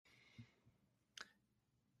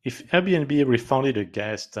If Airbnb refunded a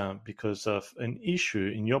guest because of an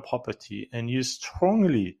issue in your property, and you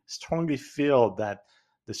strongly feel that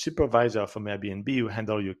the supervisor from Airbnb who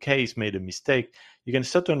handled your case made a mistake, you can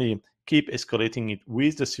certainly keep escalating it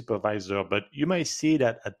with the supervisor, but you might see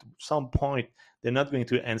that at some point they're not going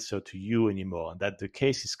to answer to you anymore, that the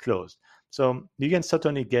case is closed. So you can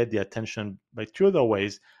certainly get the attention by two other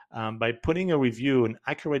ways, by putting a review, an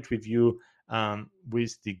accurate review,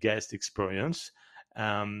 with the guest experience,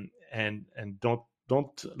 and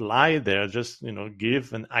don't lie there. Just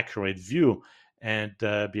give an accurate view, and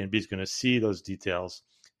BNB is going to see those details.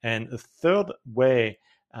 And a third way,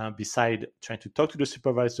 beside trying to talk to the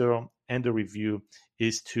supervisor and the review,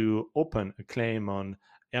 is to open a claim on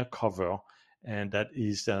AirCover, and that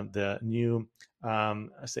is the new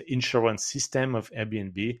insurance system of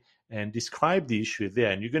Airbnb, and describe the issue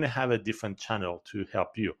there. And you're going to have a different channel to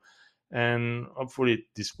help you, and hopefully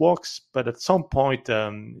this works, but at some point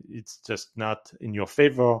it's just not in your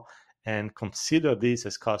favor, and consider this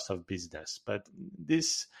as cost of business. But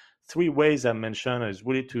these three ways I mentioned is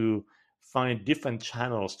really to find different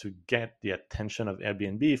channels to get the attention of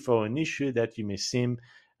Airbnb for an issue that you may seem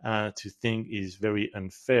to think is very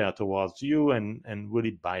unfair towards you, and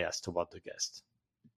really biased toward the guest.